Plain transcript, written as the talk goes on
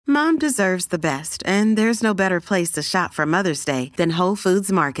Mom deserves the best, and there's no better place to shop for Mother's Day than Whole Foods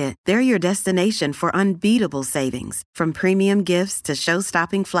Market. They're your destination for unbeatable savings, from premium gifts to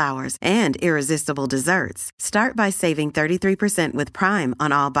show-stopping flowers and irresistible desserts. Start by saving 33% with Prime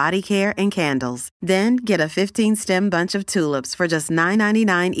on all body care and candles. Then get a 15-stem bunch of tulips for just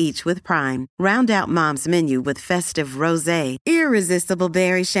 $9.99 each with Prime. Round out Mom's menu with festive rosé, irresistible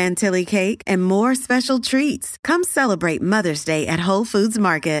berry chantilly cake, and more special treats. Come celebrate Mother's Day at Whole Foods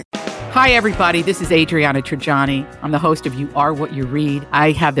Market. Hi, everybody. This is Adriana Trajani. I'm the host of You Are What You Read.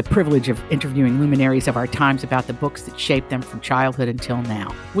 I have the privilege of interviewing luminaries of our times about the books that shaped them from childhood until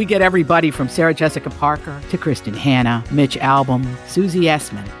now. We get everybody from Sarah Jessica Parker to Kristen Hanna, Mitch Albom, Susie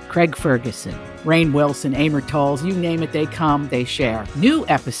Essman, Craig Ferguson, Rainn Wilson, Amor Tolls, you name it, they come, they share. New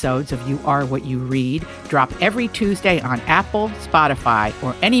episodes of You Are What You Read drop every Tuesday on Apple, Spotify,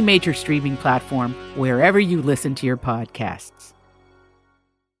 or any major streaming platform wherever you listen to your podcasts.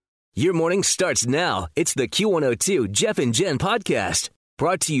 Your morning starts now. It's the Q102 Jeff and Jen podcast,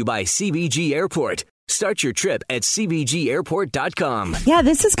 brought to you by CBG Airport. Start your trip at CBGAirport.com. Yeah,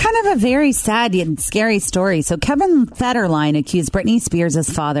 this is kind of a very sad and scary story. So Kevin Federline accused Britney Spears'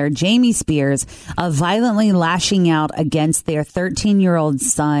 father, Jamie Spears, of violently lashing out against their 13-year-old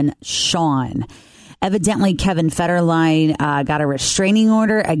son, Sean. Evidently, Kevin Federline got a restraining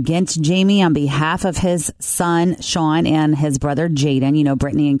order against Jamie on behalf of his son, Sean, and his brother, Jaden. You know,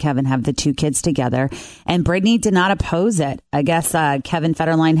 Britney and Kevin have the two kids together. And Britney did not oppose it. I guess Kevin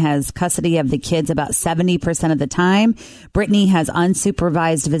Federline has custody of the kids about 70% of the time. Britney has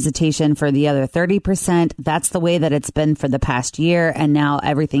unsupervised visitation for the other 30%. That's the way that it's been for the past year. And now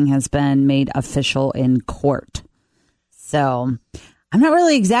everything has been made official in court. So I'm not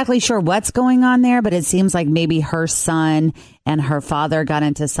really exactly sure what's going on there, but it seems like maybe her son and her father got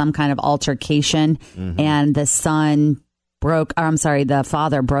into some kind of altercation, and the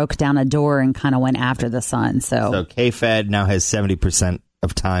father broke down a door and kind of went after the son. So K-Fed now has 70%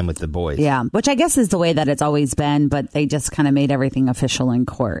 of time with the boys. Yeah, which I guess is the way that it's always been, but they just kind of made everything official in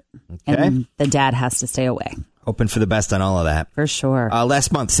court. Okay. And the dad has to stay away. Hoping for the best on all of that. For sure.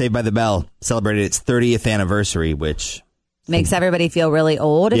 Last month, Saved by the Bell celebrated its 30th anniversary, which makes everybody feel really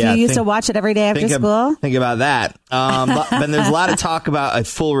old if you used to watch it every day after school. Think about that. But there's a lot of talk about a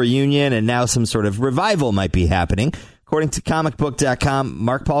full reunion, and now some sort of revival might be happening. According to comicbook.com,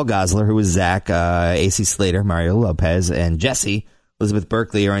 Mark Paul Gosselaar, who was Zach, AC Slater, Mario Lopez, and Jesse, Elizabeth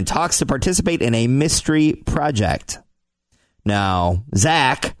Berkley, are in talks to participate in a mystery project. Now,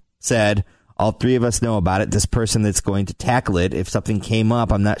 Zach said, all three of us know about it. This person that's going to tackle it, if something came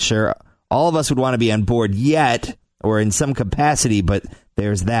up, I'm not sure all of us would want to be on board yet, or in some capacity, but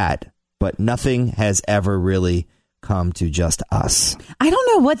there's that. But nothing has ever really come to just us. I don't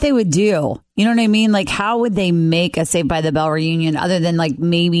know what they would do. You know what I mean? Like, how would they make a Saved by the Bell reunion other than like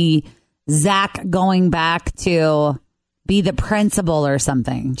maybe Zach going back to be the principal or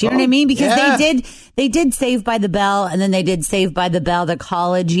something? Do you know what I mean? Because they did Saved by the Bell, and then they did Saved by the Bell the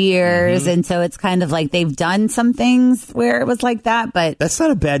college years, and so it's kind of like they've done some things where it was like that, but that's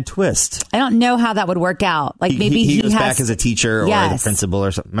not a bad twist. I don't know how that would work out. Like maybe he goes back as a teacher or the principal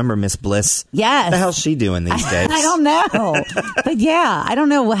or something. Remember Miss Bliss? Yes. What the hell's she doing these days? I don't know. But yeah, I don't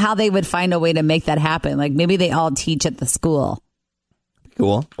know how they would find a way to make that happen. Like maybe they all teach at the school.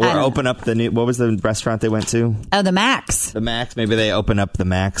 Cool. Or open up the new, what was the restaurant they went to? Oh, the Max. The Max. Maybe they open up the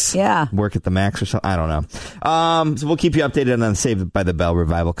Max. Yeah. Work at the Max or something. I don't know. So we'll keep you updated on the Saved by the Bell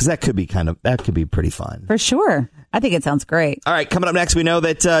revival, because that could be pretty fun. For sure. I think it sounds great. All right. Coming up next, we know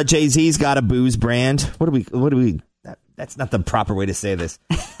that Jay-Z's got a booze brand. What do we, that's not the proper way to say this.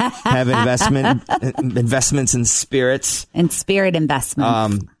 Have investments in spirits. And spirit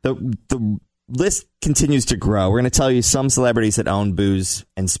investments. The list continues to grow. We're going to tell you some celebrities that own booze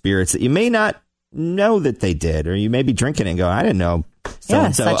and spirits that you may not know that they did, or you may be drinking it and go, I didn't know such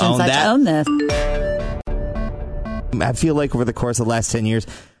and such own this. I feel like over the course of the last 10 years,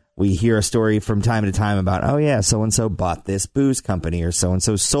 we hear a story from time to time about, oh, yeah, so-and-so bought this booze company, or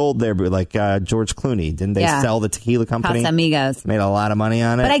so-and-so sold their booze, like George Clooney. Didn't they sell the tequila company? Casamigos. Made a lot of money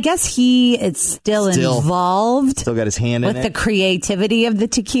on it. But I guess he is still involved. Still got his hand in it. With the creativity of the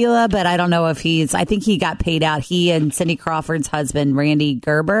tequila, but I don't know if I think he got paid out. He and Cindy Crawford's husband, Randy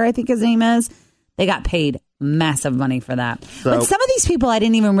Gerber, I think his name is, they got paid massive money for that. But some of these people, I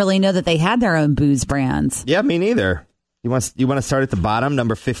didn't even really know that they had their own booze brands. Yeah, me neither. You want to start at the bottom,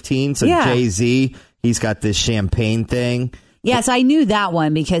 number 15? So Jay-Z, he's got this champagne thing. Yes, I knew that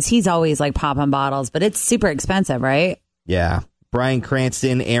one because he's always like popping bottles, but it's super expensive, right? Yeah. Bryan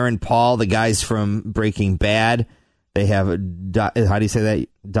Cranston, Aaron Paul, the guys from Breaking Bad. They have, how do you say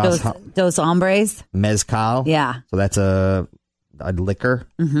that? Dos Hombres. Mezcal. Yeah. So that's a liquor.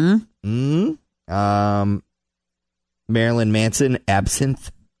 Mm-hmm. Marilyn Manson,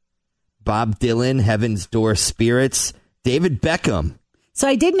 Absinthe. Bob Dylan, Heaven's Door Spirits. David Beckham. So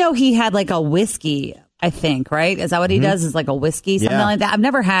I did know he had like a whiskey, I think, right? Is that what he does? Is like a whiskey, something like that? I've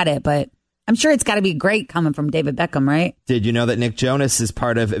never had it, but I'm sure it's got to be great coming from David Beckham, right? Did you know that Nick Jonas is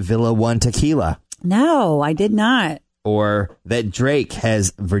part of Villa One Tequila? No, I did not. Or that Drake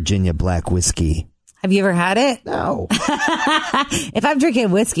has Virginia Black whiskey. Have you ever had it? No. If I'm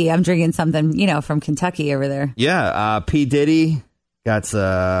drinking whiskey, I'm drinking something, from Kentucky over there. Yeah. P. Diddy got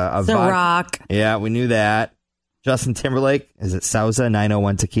a Rock. Yeah, we knew that. Justin Timberlake, is it Sauza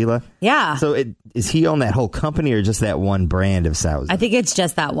 901 Tequila? Yeah. So is he on that whole company or just that one brand of Sauza? I think it's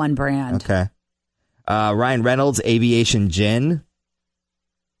just that one brand. Okay. Ryan Reynolds, Aviation Gin.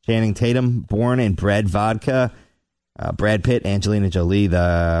 Channing Tatum, Born and Bred Vodka. Brad Pitt, Angelina Jolie, it's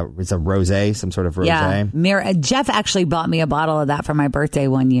a rosé, some sort of rosé. Yeah. Jeff actually bought me a bottle of that for my birthday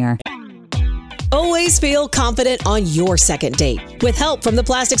one year. Always feel confident on your second date. With help from the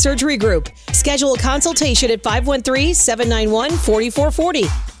Plastic Surgery Group. Schedule a consultation at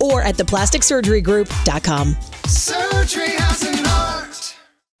 513-791-4440 or at theplasticsurgerygroup.com. Surgery has an art.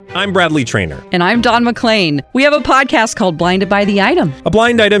 I'm Bradley Trainer. And I'm Don McClain. We have a podcast called Blinded by the Item. A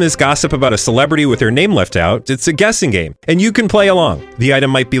blind item is gossip about a celebrity with their name left out. It's a guessing game, and you can play along. The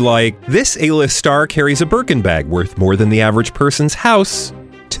item might be like, this A-list star carries a Birkin bag worth more than the average person's house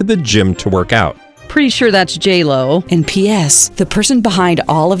to the gym to work out. Pretty sure that's J-Lo. And P.S. the person behind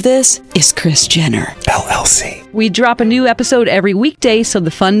all of this is Kris Jenner, LLC. We drop a new episode every weekday so the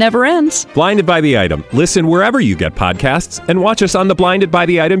fun never ends. Blinded by the Item. Listen wherever you get podcasts and watch us on the Blinded by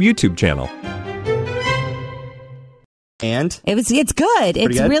the Item YouTube channel. And? It's good.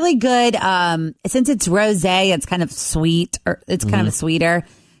 It's good? really good. Since it's rosé, it's kind of sweet, or it's kind of sweeter.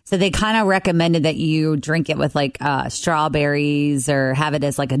 So they kind of recommended that you drink it with like strawberries or have it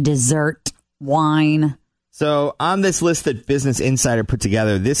as like a dessert wine. So on this list that Business Insider put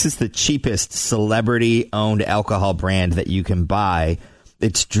together, this is the cheapest celebrity-owned alcohol brand that you can buy.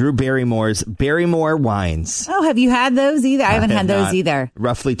 It's Drew Barrymore's Barrymore Wines. Oh, have you had those either? I haven't had those either.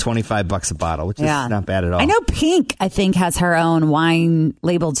 Roughly $25 a bottle, which is not bad at all. I know Pink, I think, has her own wine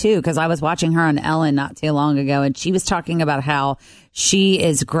label too, because I was watching her on Ellen not too long ago, and she was talking about how she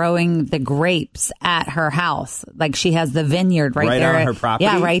is growing the grapes at her house. Like she has the vineyard right there on her property.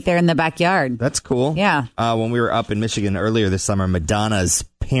 Yeah, right there in the backyard. That's cool. Yeah. When we were up in Michigan earlier this summer, Madonna's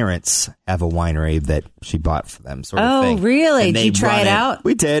parents have a winery that she bought for them, sort of thing. Oh, really? And Did you try it out?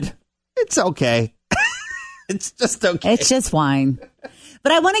 We did. It's okay. It's just okay. It's just wine.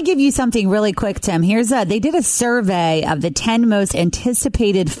 But I want to give you something really quick, Tim. They did a survey of the 10 most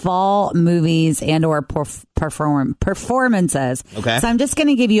anticipated fall movies and or performances. Okay. So I'm just going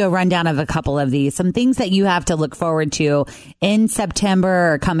to give you a rundown of a couple of these. Some things that you have to look forward to in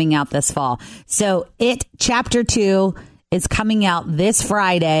September or coming out this fall. So It Chapter 2 is coming out this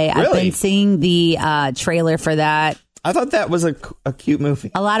Friday. Really? I've been seeing the trailer for that. I thought that was a cute movie.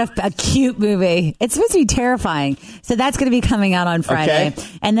 A cute movie. It's supposed to be terrifying. So that's going to be coming out on Friday. Okay.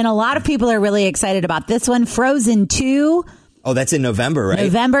 And then a lot of people are really excited about this one, Frozen 2. Oh, that's in November, right?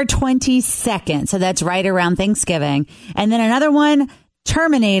 November 22nd. So that's right around Thanksgiving. And then another one,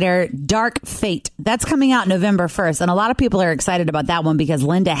 Terminator Dark Fate. That's coming out November 1st. And a lot of people are excited about that one because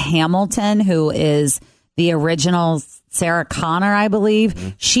Linda Hamilton, who is the original Sarah Connor, I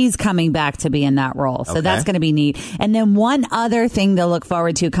believe, she's coming back to be in that role. So that's going to be neat. And then one other thing to look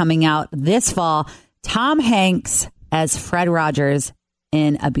forward to coming out this fall, Tom Hanks as Fred Rogers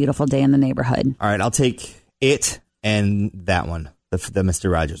in A Beautiful Day in the Neighborhood. All right, I'll take it and that one, the Mr.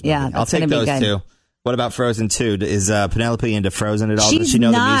 Rogers movie. Yeah, I'll take those two. What about Frozen 2? Is Penelope into Frozen at all? Does she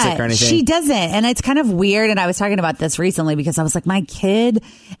know the music or anything? She doesn't. And it's kind of weird. And I was talking about this recently because I was like, my kid,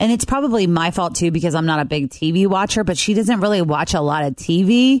 and it's probably my fault too because I'm not a big TV watcher, but she doesn't really watch a lot of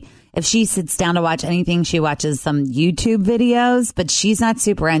TV. If she sits down to watch anything, she watches some YouTube videos, but she's not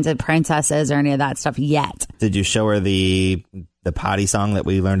super into princesses or any of that stuff yet. Did you show her the potty song that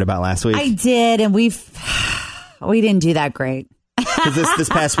we learned about last week? I did. And we didn't do that great. Because this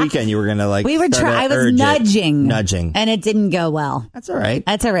past weekend you were going to I was nudging, and it didn't go well. That's all right.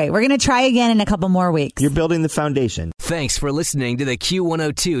 We're going to try again in a couple more weeks. You're building the foundation. Thanks for listening to the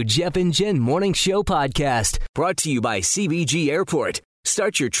Q102 Jeff and Jen Morning Show podcast, brought to you by CBG Airport.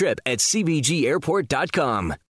 Start your trip at CBGAirport.com.